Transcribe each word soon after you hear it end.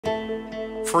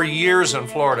For years in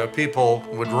Florida, people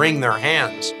would wring their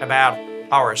hands about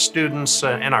how our students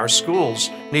and our schools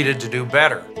needed to do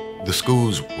better. The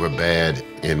schools were bad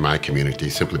in my community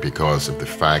simply because of the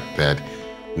fact that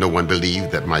no one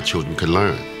believed that my children could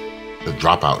learn. The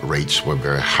dropout rates were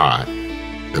very high.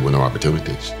 There were no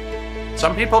opportunities.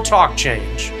 Some people talk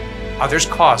change, others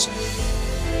cause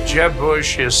it. Jeb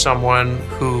Bush is someone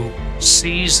who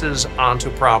seizes onto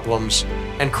problems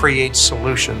and creates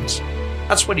solutions.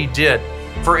 That's what he did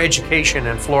for education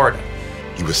in Florida.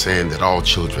 He was saying that all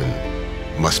children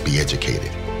must be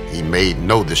educated. He made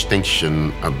no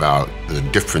distinction about the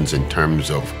difference in terms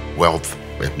of wealth,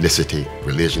 ethnicity,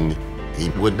 religion. He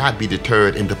would not be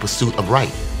deterred in the pursuit of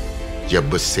right. Jeb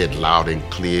Bush said loud and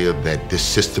clear that this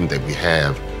system that we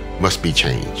have must be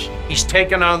changed. He's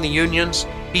taken on the unions,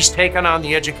 he's taken on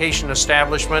the education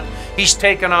establishment, he's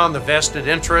taken on the vested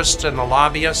interests and the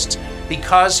lobbyists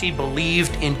because he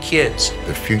believed in kids.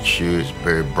 The future is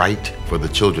very bright for the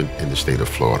children in the state of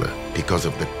Florida because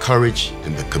of the courage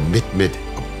and the commitment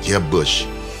of Jeb Bush.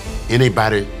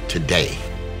 Anybody today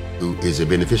who is a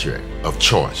beneficiary of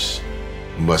choice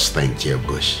must thank Jeb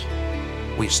Bush.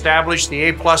 We established the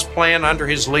A+ plan under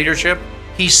his leadership.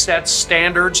 He set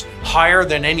standards higher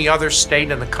than any other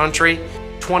state in the country.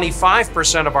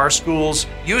 25% of our schools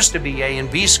used to be A and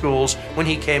B schools when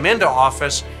he came into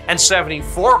office, and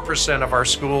 74% of our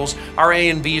schools are A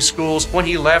and B schools when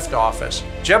he left office.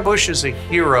 Jeb Bush is a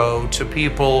hero to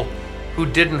people who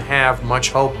didn't have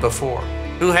much hope before,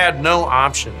 who had no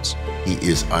options. He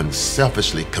is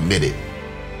unselfishly committed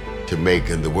to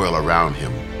making the world around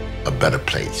him a better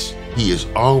place. He is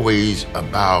always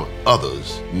about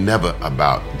others, never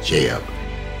about Jeb.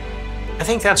 I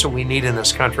think that's what we need in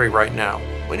this country right now.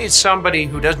 We need somebody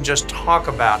who doesn't just talk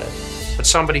about it, but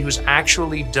somebody who's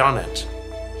actually done it.